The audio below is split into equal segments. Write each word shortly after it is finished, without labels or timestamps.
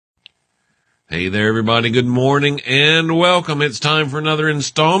Hey there, everybody. Good morning and welcome. It's time for another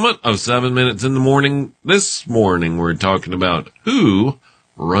installment of 7 Minutes in the Morning. This morning, we're talking about who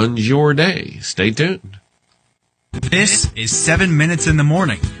runs your day. Stay tuned. This is 7 Minutes in the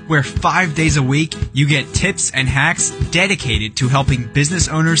Morning, where 5 days a week you get tips and hacks dedicated to helping business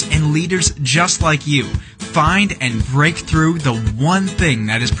owners and leaders just like you find and break through the one thing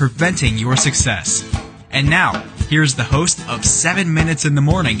that is preventing your success. And now, here's the host of 7 Minutes in the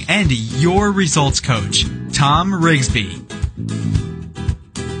Morning and your results coach, Thom Rigsby.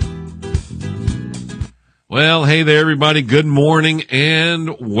 Well, hey there, everybody. Good morning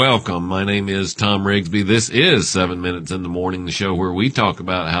and welcome. My name is Thom Rigsby. This is 7 Minutes in the Morning, the show where we talk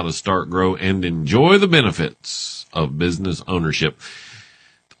about how to start, grow, and enjoy the benefits of business ownership.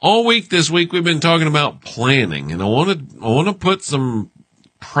 All week this week, we've been talking about planning, and I want to put some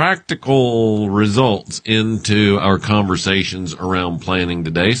practical results into our conversations around planning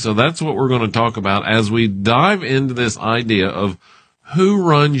today. So that's what we're going to talk about as we dive into this idea of who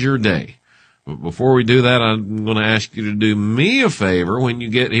runs your day. But before we do that, I'm going to ask you to do me a favor when you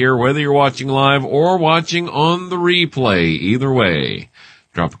get here, whether you're watching live or watching on the replay. Either way,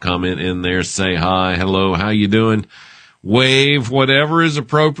 drop a comment in there, say hi, hello, how you doing? Wave whatever is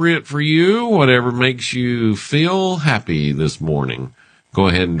appropriate for you, whatever makes you feel happy this morning. Go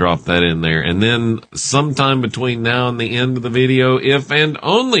ahead and drop that in there. And then sometime between now and the end of the video, if and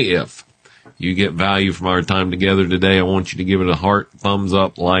only if you get value from our time together today, I want you to give it a heart, thumbs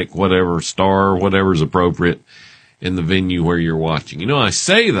up, like, whatever, star, whatever's appropriate in the venue where you're watching. You know, I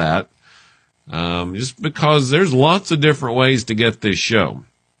say that just because there's lots of different ways to get this show.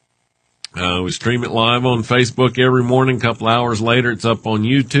 We stream it live on Facebook every morning. A couple hours later, it's up on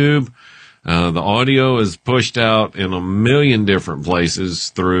YouTube. The audio is pushed out in a million different places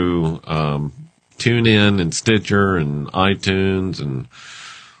through TuneIn and Stitcher and iTunes and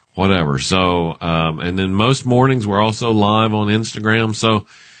whatever. So, and then most mornings we're also live on Instagram. So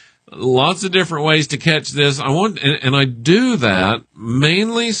lots of different ways to catch this. And I do that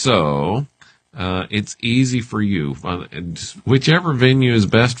mainly so it's easy for you. Whichever venue is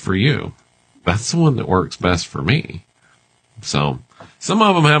best for you, that's the one that works best for me. So some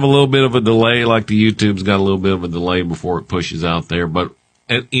of them have a little bit of a delay, like the YouTube's got a little bit of a delay before it pushes out there. But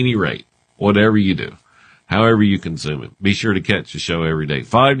at any rate, whatever you do, however you consume it, be sure to catch the show every day,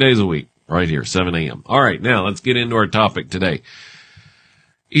 5 days a week, right here, 7 a.m. All right, now let's get into our topic today.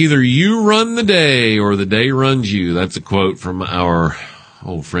 Either you run the day or the day runs you. That's a quote from our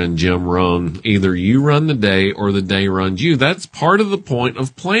old friend Jim Rohn. Either you run the day or the day runs you. That's part of the point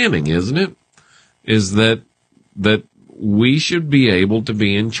of planning, isn't it? Is that we should be able to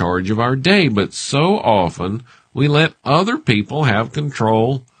be in charge of our day, but so often we let other people have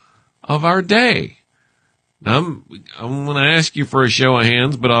control of our day. Now, I'm going to ask you for a show of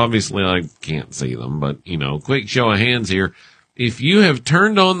hands, but obviously I can't see them, but quick show of hands here. If you have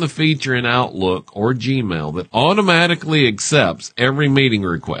turned on the feature in Outlook or Gmail that automatically accepts every meeting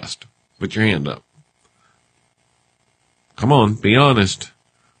request, put your hand up. Come on, be honest.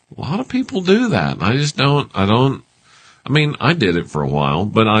 A lot of people do that. I did it for a while,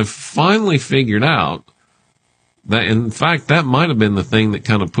 but I've finally figured out that, in fact, that might have been the thing that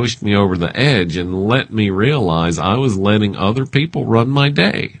kind of pushed me over the edge and let me realize I was letting other people run my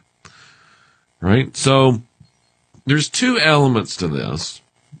day. Right? So there's two elements to this.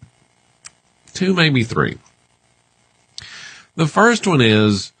 Two, maybe three. The first one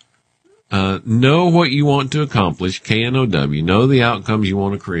is know what you want to accomplish, K-N-O-W, know the outcomes you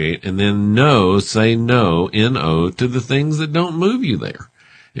want to create, and then say no, N-O, to the things that don't move you there.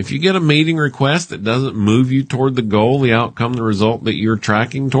 If you get a meeting request that doesn't move you toward the goal, the outcome, the result that you're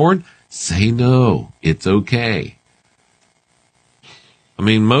tracking toward, say no. It's okay. I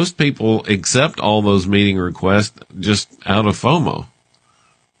mean, most people accept all those meeting requests just out of FOMO.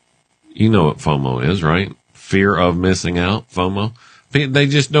 You know what FOMO is, right? Fear of missing out, FOMO. They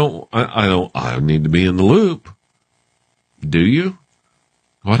just don't, I need to be in the loop. Do you?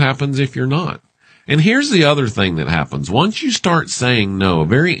 What happens if you're not? And here's the other thing that happens. Once you start saying no, a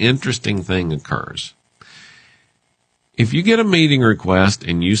very interesting thing occurs. If you get a meeting request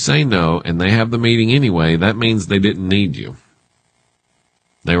and you say no and they have the meeting anyway, that means they didn't need you.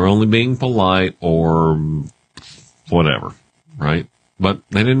 They were only being polite or whatever, right? But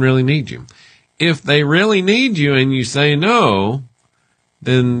they didn't really need you. If they really need you and you say no,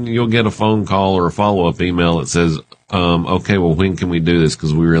 then you'll get a phone call or a follow-up email that says, okay, well, when can we do this?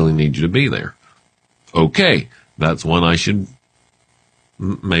 Because we really need you to be there. Okay, that's one I should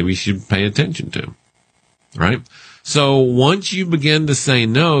pay attention to, right? So once you begin to say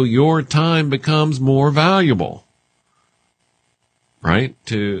no, your time becomes more valuable, right?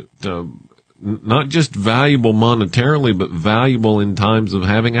 not just valuable monetarily, but valuable in times of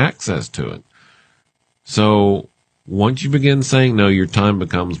having access to it. So once you begin saying no, your time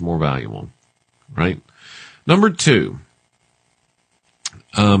becomes more valuable, right? Number 2,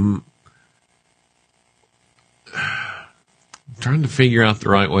 I'm trying to figure out the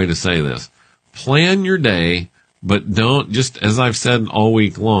right way to say this. Plan your day, but don't, just as I've said all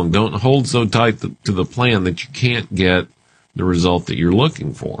week long, don't hold so tight to the plan that you can't get the result that you're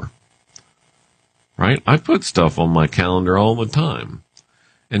looking for. Right? I put stuff on my calendar all the time.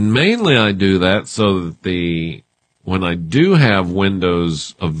 And mainly I do that so that when I do have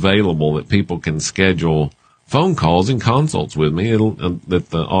windows available that people can schedule phone calls and consults with me, that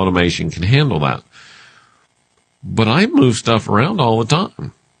the automation can handle that. But I move stuff around all the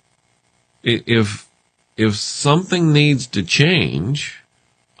time. If something needs to change,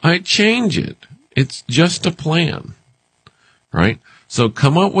 I change it. It's just a plan, right? So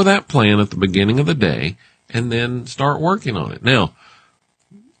come up with that plan at the beginning of the day and then start working on it. Now,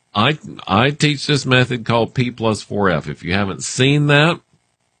 I teach this method called P+4F. If you haven't seen that,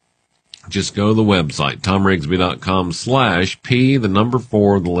 just go to the website, thomrigsby.com/P, the number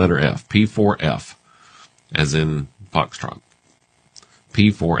 4, the letter F, P4F, as in Foxtrot,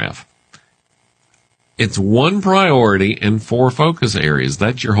 P4F. It's 1 priority and 4 focus areas.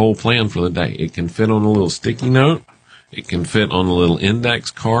 That's your whole plan for the day. It can fit on a little sticky note. It can fit on a little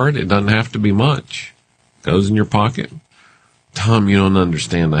index card. It doesn't have to be much. It goes in your pocket. Tom, you don't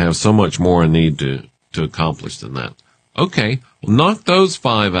understand. I have so much more I need to accomplish than that. Okay, well, knock those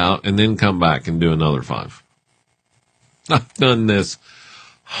 5 out and then come back and do another 5. I've done this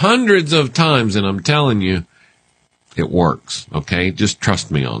hundreds of times, and I'm telling you, it works, okay? Just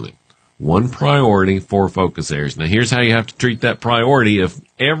trust me on it. 1 priority, 4 focus areas. Now, here's how you have to treat that priority. If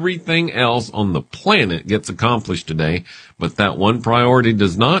everything else on the planet gets accomplished today, but that 1 priority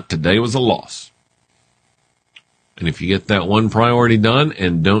does not, today was a loss. And if you get that 1 priority done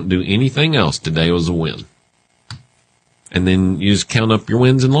and don't do anything else, today was a win. And then you just count up your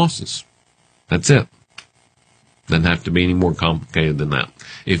wins and losses. That's it. Doesn't have to be any more complicated than that.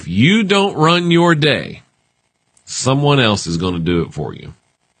 If you don't run your day, someone else is going to do it for you.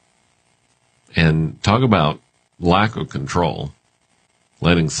 And talk about lack of control.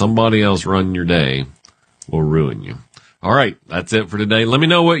 Letting somebody else run your day will ruin you. All right, that's it for today. Let me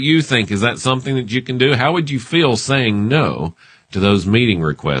know what you think. Is that something that you can do? How would you feel saying no to those meeting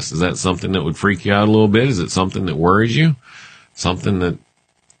requests? Is that something that would freak you out a little bit? Is it something that worries you? Something that,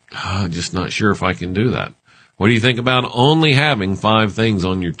 just not sure if I can do that. What do you think about only having 5 things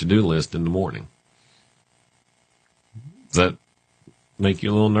on your to-do list in the morning? Does that make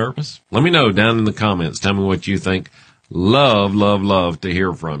you a little nervous? Let me know down in the comments. Tell me what you think. Love, love, love to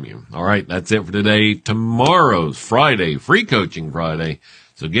hear from you. All right, that's it for today. Tomorrow's Friday, Free Coaching Friday.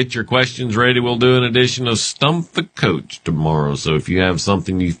 So get your questions ready. We'll do an edition of Stump the Coach tomorrow. So if you have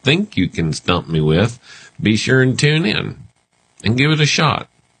something you think you can stump me with, be sure and tune in and give it a shot.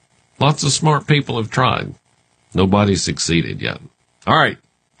 Lots of smart people have tried. Nobody's succeeded yet. All right,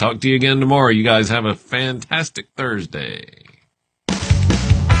 talk to you again tomorrow. You guys have a fantastic Thursday.